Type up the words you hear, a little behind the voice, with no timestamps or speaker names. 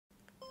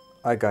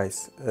Hi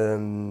guys,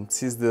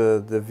 this is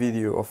the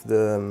video of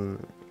the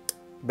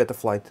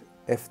Betaflight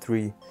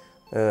F3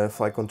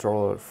 flight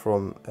controller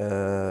from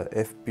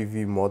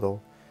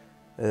FPVModel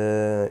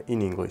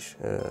in English.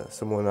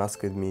 Someone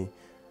asked me,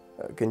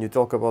 can you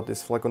talk about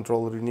this flight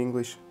controller in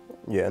English?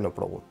 Yeah, no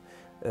problem.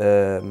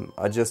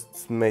 I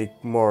just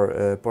make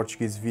more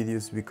Portuguese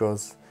videos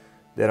because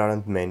there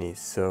aren't many,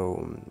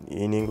 so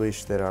in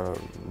English there are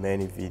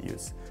many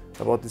videos.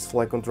 About this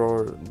flight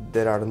controller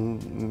there are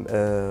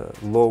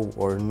low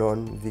or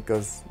none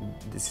because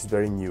this is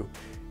very new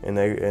and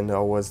I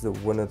was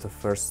one of the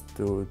first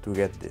to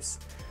get this.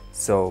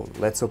 So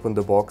let's open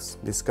the box.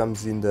 This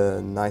comes in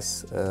the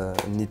nice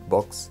neat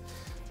box,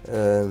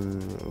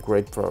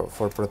 great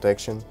for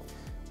protection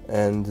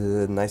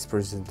and nice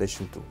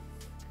presentation too.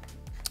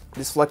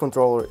 This flight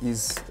controller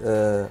is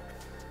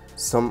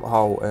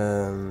somehow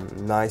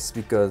nice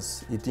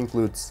because it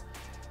includes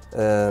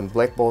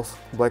black box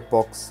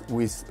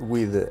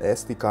with the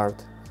SD card.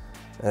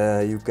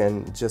 You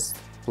can just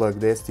plug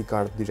the SD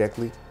card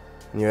directly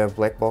and you have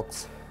black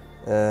box.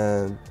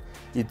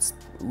 It's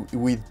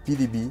with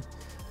PDB,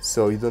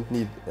 so you don't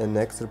need an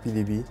extra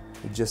PDB.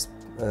 You just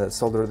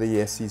solder the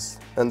ESCs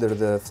under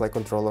the flight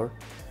controller,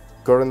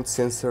 current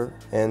sensor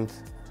and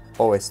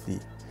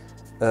OSD,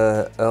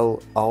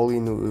 all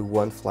in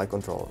one flight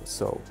controller.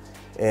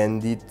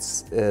 And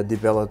it's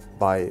developed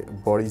by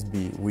Boris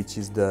B, which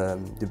is the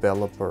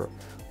developer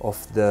of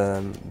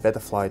the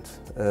Betaflight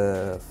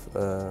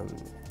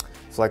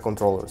flight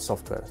controller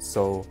software.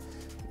 So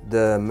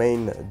the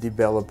main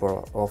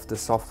developer of the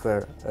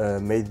software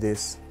made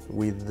this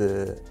with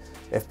the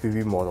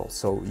FPVModel,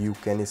 so you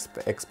can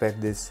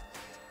expect this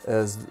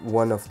as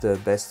one of the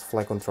best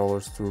flight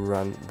controllers to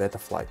run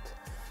Betaflight.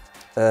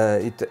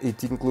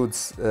 It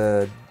includes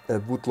a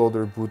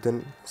bootloader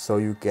button, so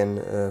you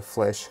can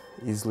flash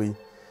easily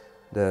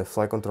the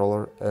flight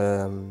controller.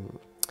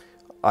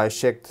 I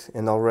checked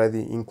and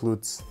already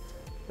includes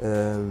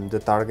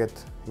the target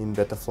in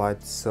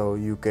Betaflight, so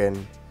you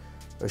can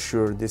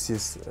assure this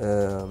is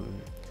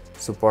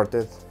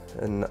supported,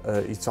 and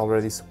it's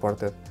already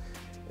supported.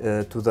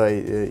 Today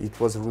it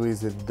was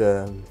released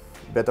the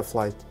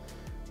Betaflight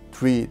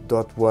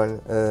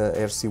 3.1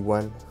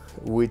 RC1,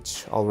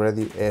 which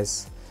already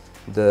has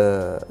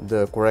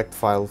the correct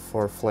file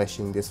for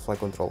flashing this flight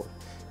controller.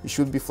 It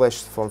should be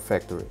flashed from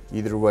factory.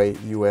 Either way,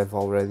 you have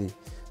already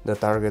the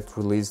target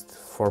released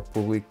for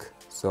public,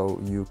 so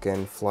you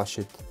can flash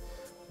it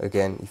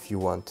again if you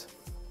want.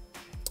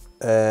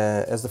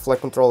 As the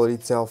flight controller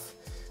itself,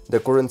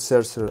 the current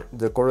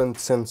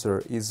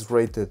sensor is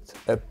rated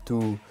up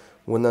to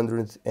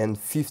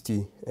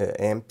 150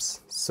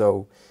 amps,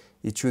 so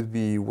it should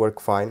be work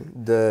fine.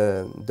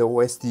 The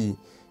OSD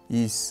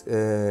is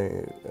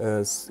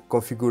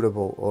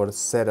configurable or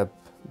set up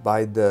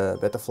by the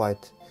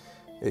Betaflight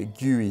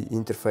GUI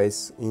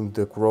interface in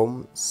the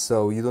Chrome,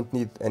 so you don't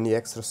need any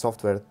extra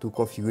software to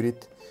configure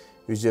it.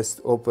 You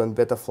just open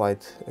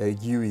Betaflight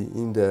GUI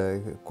in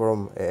the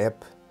Chrome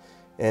app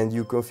and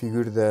you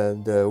configure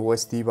the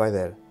OSD by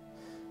there.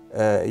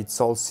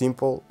 It's all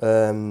simple.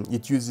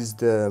 It uses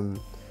the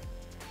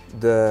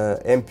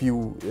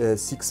MPU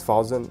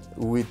 6000,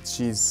 which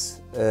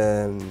is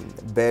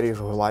very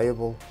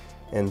reliable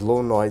and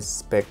low noise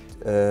spec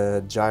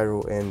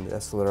gyro and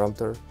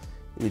accelerometer.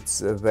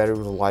 It's very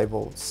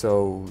reliable,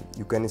 so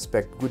you can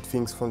expect good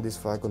things from this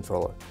flight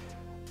controller.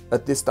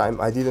 At this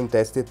time I didn't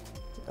test it,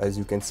 as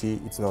you can see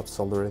it's not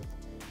soldered,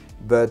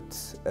 but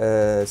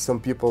some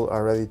people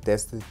already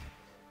tested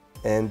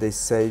and they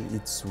say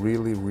it's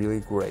really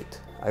great.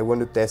 I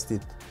want to test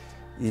it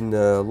in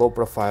a low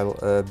profile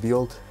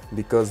build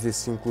because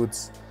this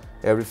includes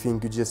everything.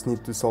 You just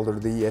need to solder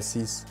the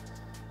ESCs,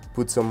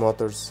 put some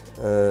motors,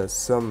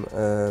 some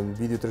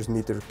video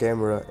transmitter,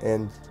 camera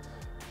and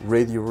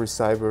radio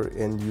receiver,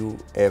 and you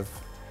have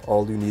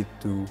all you need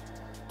to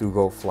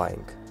go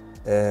flying.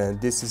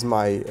 This is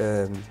my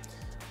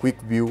quick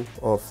view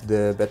of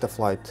the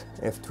Betaflight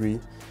F3.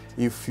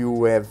 If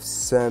you have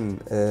some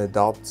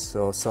doubts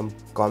or some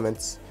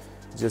comments,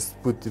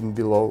 just put them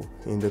below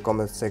in the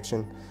comment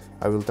section.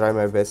 I will try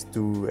my best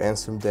to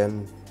answer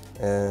them.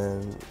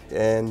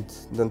 And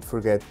don't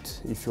forget,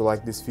 if you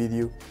like this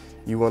video,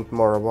 you want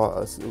more about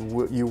us,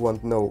 you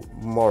want to know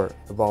more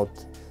about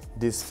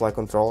this flight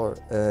controller,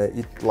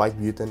 hit like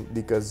button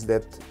because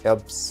that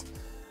helps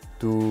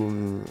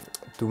to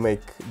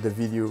make the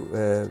video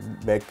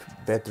make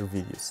better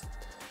videos.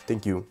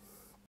 Thank you.